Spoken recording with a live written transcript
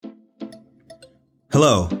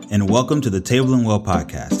Hello, and welcome to the Table and Well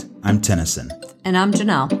podcast. I'm Tennyson. And I'm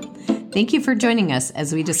Janelle. Thank you for joining us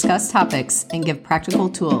as we discuss topics and give practical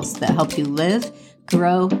tools that help you live,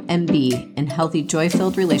 grow, and be in healthy,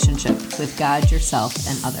 joy-filled relationship with God, yourself,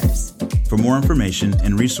 and others. For more information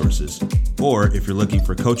and resources, or if you're looking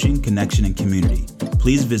for coaching, connection, and community,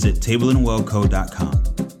 please visit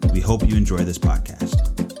tableandwellco.com. We hope you enjoy this podcast.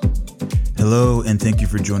 Hello, and thank you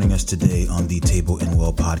for joining us today on the Table and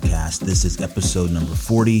Well podcast. This is episode number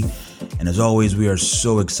 40, and as always, we are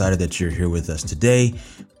so excited that you're here with us today.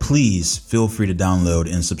 Please feel free to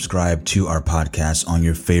download and subscribe to our podcast on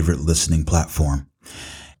your favorite listening platform.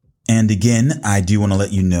 And again, I do want to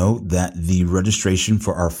let you know that the registration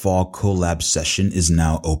for our fall collab session is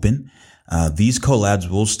now open. These collabs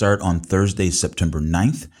will start on Thursday, September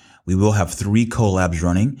 9th. We will have 3 collabs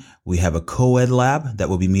running. We have a co-ed lab that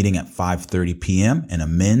will be meeting at 5:30 p.m. and a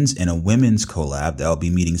men's and a women's collab that will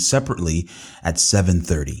be meeting separately at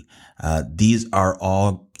 7:30. These are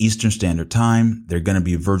all Eastern Standard Time. They're going to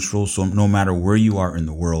be virtual, so no matter where you are in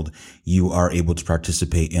the world, you are able to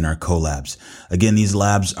participate in our collabs. Again, these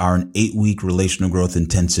labs are an 8-week relational growth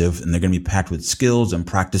intensive, and they're going to be packed with skills and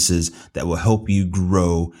practices that will help you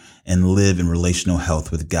grow and live in relational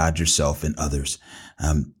health with God, yourself, and others.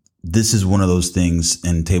 This is one of those things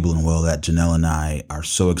in Table and Well that Janelle and I are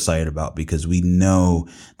so excited about, because we know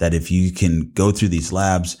that if you can go through these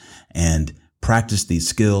labs and practice these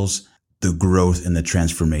skills, the growth and the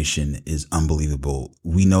transformation is unbelievable.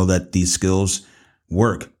 We know that these skills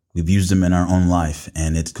work. We've used them in our own life,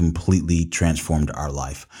 and it's completely transformed our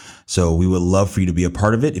life. So we would love for you to be a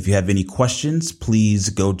part of it. If you have any questions, please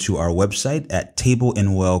go to our website at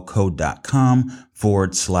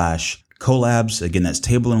tableandwellco.com/collabs. Again, that's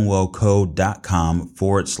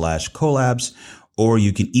tableandwellco.com/collabs, or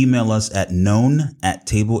you can email us at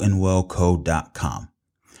known@tableandwellco.com.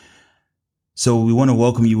 So we want to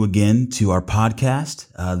welcome you again to our podcast.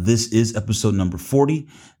 This is episode number 40.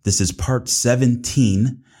 This is part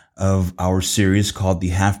 17 of our series called The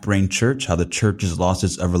Half-Brain Church, How the Church Has Lost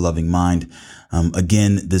Its Ever-Loving Mind.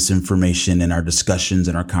 Again, this information and our discussions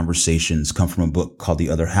and our conversations come from a book called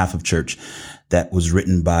The Other Half of Church that was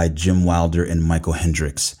written by Jim Wilder and Michael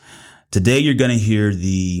Hendricks. Today, you're going to hear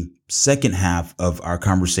the second half of our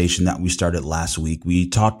conversation that we started last week. We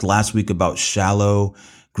talked last week about shallow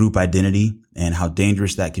group identity and how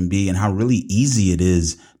dangerous that can be, and how really easy it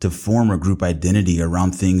is to form a group identity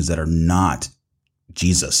around things that are not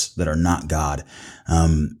Jesus, that are not God.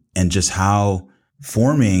 And just how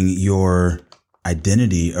forming your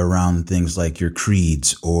identity around things like your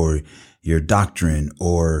creeds or your doctrine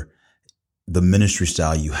or the ministry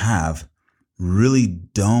style you have really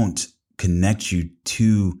don't connect you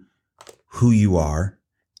to who you are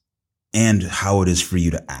and how it is for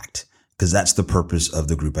you to act, because that's the purpose of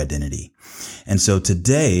the group identity. And so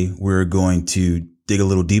today we're going to dig a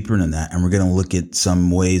little deeper into that, and we're going to look at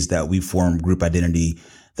some ways that we form group identity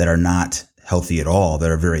that are not healthy at all, that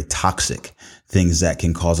are very toxic, things that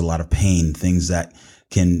can cause a lot of pain, things that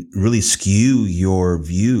can really skew your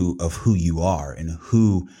view of who you are and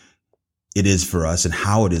who it is for us and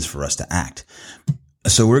how it is for us to act.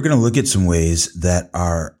 So we're going to look at some ways that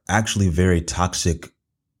are actually very toxic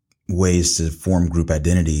ways to form group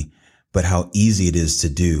identity, but how easy it is to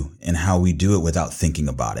do and how we do it without thinking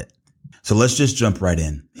about it. So let's just jump right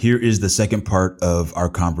in. Here is the second part of our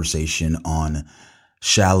conversation on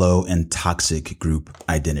shallow and toxic group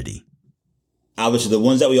identity. Obviously, the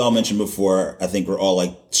ones that we all mentioned before, I think were all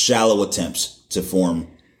like shallow attempts to form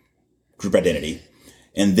group identity.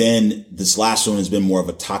 And then this last one has been more of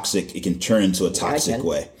a toxic, it can turn into a toxic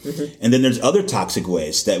way. Mm-hmm. And then there's other toxic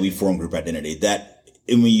ways that we form group identity that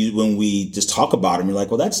when we just talk about them, you're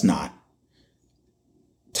like, well, that's not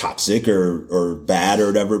toxic or bad or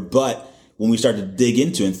whatever. But when we start to dig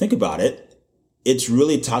into and think about it, it's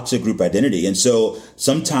really toxic group identity. And so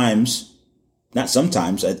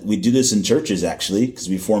we do this in churches actually, because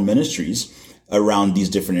we form ministries around these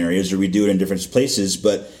different areas, or we do it in different places.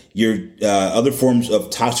 But your other forms of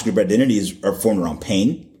toxic group identities are formed around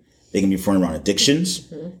pain. They can be formed around addictions.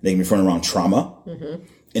 Mm-hmm. They can be formed around trauma. Mm-hmm.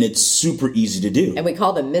 And it's super easy to do. And we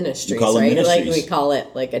call them ministries, right? Like we call it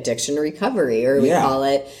like addiction recovery, or we call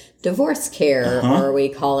it divorce care, or we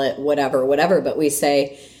call it whatever. But we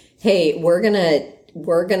say, hey, we're gonna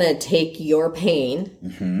take your pain,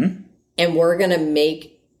 mm-hmm. and we're gonna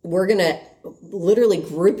literally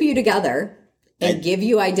group you together and give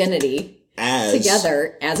you identity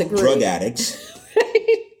together as a group. Drug addicts.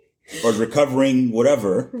 Right. Or recovering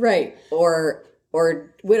whatever. Right. Or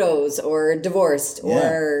widows or divorced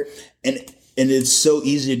or. And it's so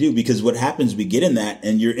easy to do, because what happens, we get in that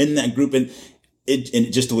and you're in that group, and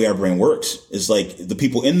and just the way our brain works is like the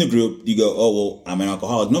people in the group, you go, oh, well, I'm an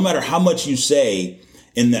alcoholic. No matter how much you say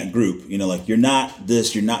in that group, like you're not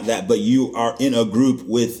this, you're not that, but you are in a group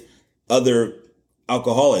with other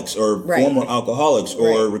alcoholics or former alcoholics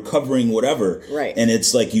or recovering whatever. Right. And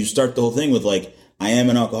it's like you start the whole thing with like, I am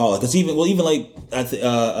an alcoholic. It's even like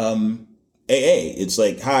AA. It's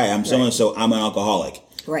like, hi, I'm so-and-so, I'm an alcoholic.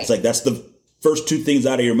 Right. It's like that's the first two things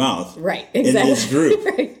out of your mouth. Right. Exactly. In this group.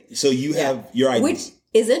 Right. So you have your idea. Which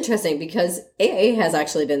is interesting because AA has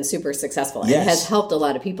actually been super successful and has helped a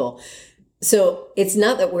lot of people. So it's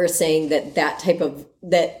not that we're saying that type of,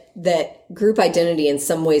 that group identity in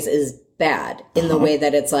some ways is bad in the way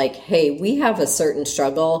that it's like, hey, we have a certain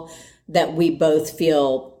struggle that we both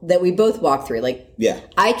feel, that we both walk through. Like,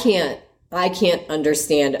 I can't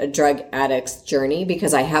understand a drug addict's journey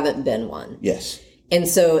because I haven't been one. Yes. And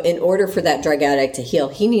so in order for that drug addict to heal,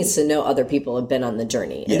 he needs to know other people have been on the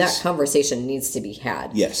journey. And that conversation needs to be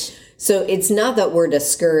had. Yes. So it's not that we're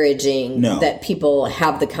discouraging that people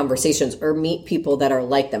have the conversations or meet people that are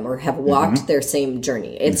like them or have walked their same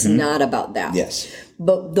journey. It's not about that. Yes.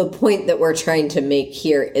 But the point that we're trying to make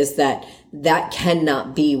here is that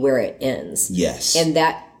cannot be where it ends. Yes. And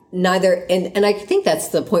that neither, and I think that's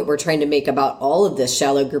the point we're trying to make about all of this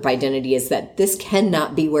shallow group identity is that this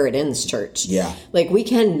cannot be where it ends, church. Yeah. Like we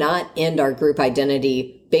cannot end our group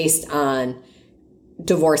identity based on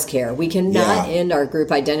divorce care. We cannot end our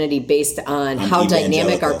group identity based on how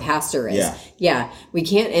dynamic our pastor is. Yeah. We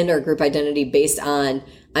can't end our group identity based on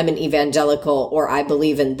I'm an evangelical or I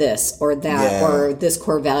believe in this or that or this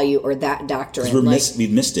core value or that doctrine. We've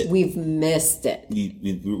missed it. We've missed it.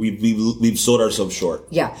 We've sold ourselves short.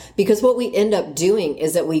 Yeah. Because what we end up doing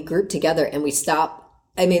is that we group together and we stop.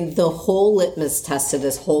 I mean, the whole litmus test to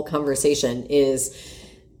this whole conversation is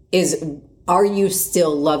are you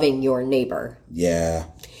still loving your neighbor? Yeah.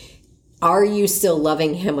 Are you still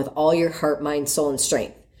loving him with all your heart, mind, soul, and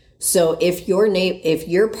strength? So if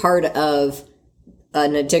you're part of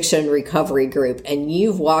an addiction recovery group and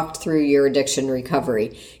you've walked through your addiction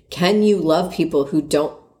recovery, can you love people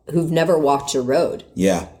who've never walked your road?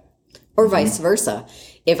 Yeah. Or vice versa.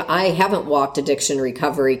 If I haven't walked addiction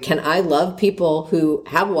recovery, can I love people who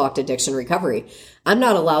have walked addiction recovery? I'm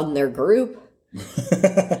not allowed in their group.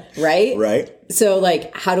 Right? Right. So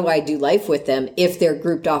like, how do I do life with them if they're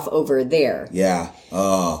grouped off over there? Yeah.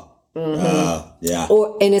 Oh. Yeah.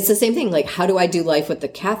 And it's the same thing. Like, how do I do life with the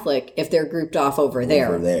Catholic if they're grouped off over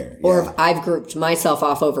there? Yeah. Or if I've grouped myself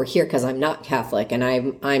off over here because I'm not Catholic and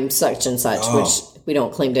I'm such and such, which we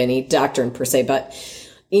don't claim to any doctrine per se, but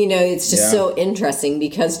it's just so interesting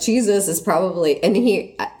because Jesus is probably, and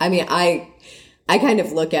I kind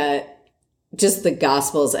of look at just the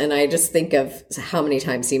Gospels and I just think of how many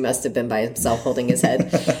times he must have been by himself holding his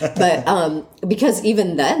head. But because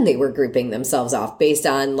even then they were grouping themselves off based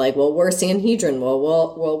on like, well, we're Sanhedrin,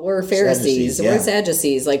 well, we're Pharisees, we're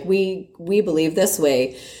Sadducees, like we believe this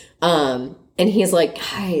way. And he's like,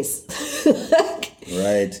 guys,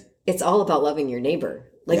 right. It's all about loving your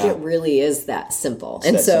neighbor. Like it really is that simple.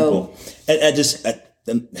 It's that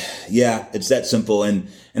simple. And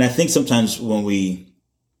I think sometimes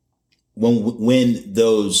when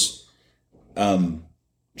those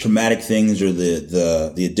traumatic things or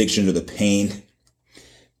the addiction or the pain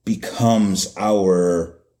becomes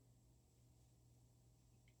our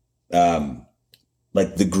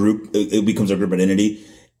like the group, it becomes our group identity.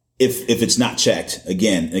 If it's not checked,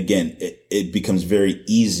 again, it becomes very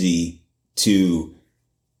easy to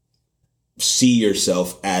see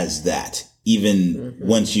yourself as that, even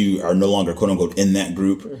once you are no longer quote unquote in that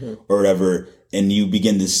group or whatever. And you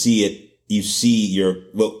begin to see it, you see your,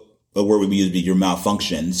 a word would be your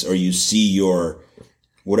malfunctions, or you see your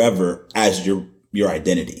whatever as your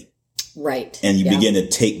identity. Right. And you begin to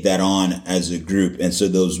take that on as a group. And so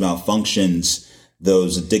those malfunctions,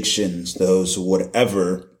 those addictions, those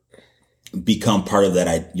whatever become part of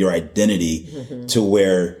that, your identity to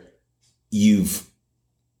where you've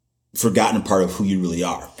forgotten part of who you really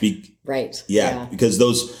are. Right. Yeah. Because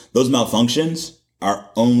those malfunctions are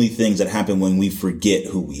only things that happen when we forget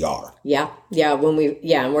who we are. Yeah. Yeah.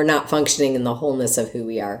 And we're not functioning in the wholeness of who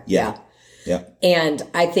we are. Yeah. Yeah. And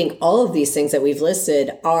I think all of these things that we've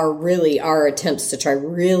listed are really our attempts to try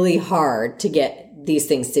really hard to get these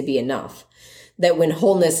things to be enough. That when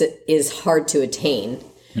wholeness is hard to attain,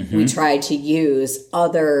 we try to use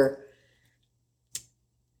other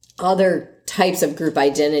types of group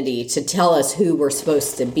identity to tell us who we're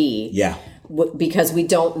supposed to be. Yeah. Because we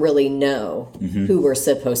don't really know who we're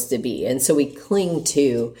supposed to be. And so we cling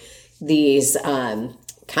to these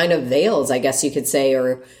kind of veils, I guess you could say,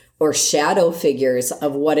 or shadow figures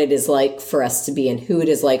of what it is like for us to be and who it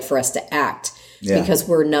is like for us to act because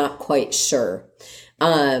we're not quite sure.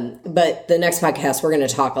 But the next podcast, we're going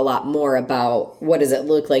to talk a lot more about what does it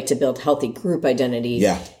look like to build healthy group identity.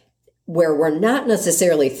 Yeah. Where we're not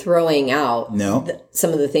necessarily throwing out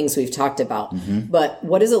some of the things we've talked about, but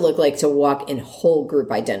what does it look like to walk in whole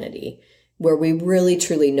group identity, where we really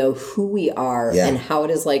truly know who we are and how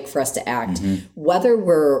it is like for us to act, whether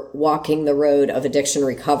we're walking the road of addiction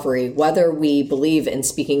recovery, whether we believe in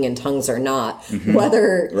speaking in tongues or not,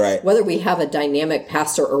 whether we have a dynamic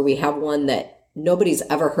pastor or we have one that nobody's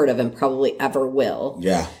ever heard of and probably ever will.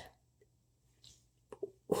 Yeah.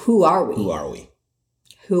 Who are we? Who are we?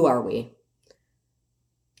 Who are we?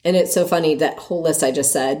 And it's so funny, that whole list I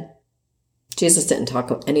just said, Jesus didn't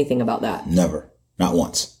talk anything about that. Never. Not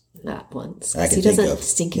once. Not once. He doesn't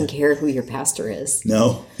stinking care who your pastor is.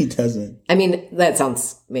 No, he doesn't. I mean, that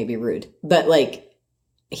sounds maybe rude, but like,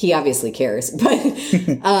 he obviously cares. But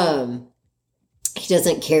he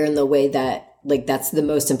doesn't care in the way that, like, that's the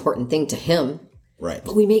most important thing to him. Right.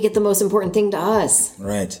 But we make it the most important thing to us.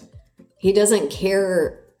 Right. He doesn't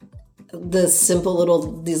care the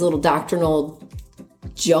simple these little doctrinal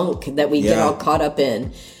junk that we get all caught up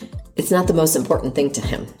in. It's not the most important thing to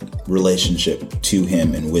him. Relationship to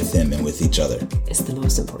him and with each other is the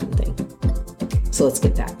most important thing. So let's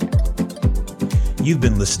get back there. You've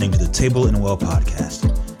been listening to the Table and Well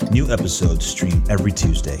podcast. New episodes stream every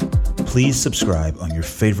Tuesday. Please subscribe on your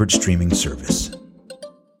favorite streaming service.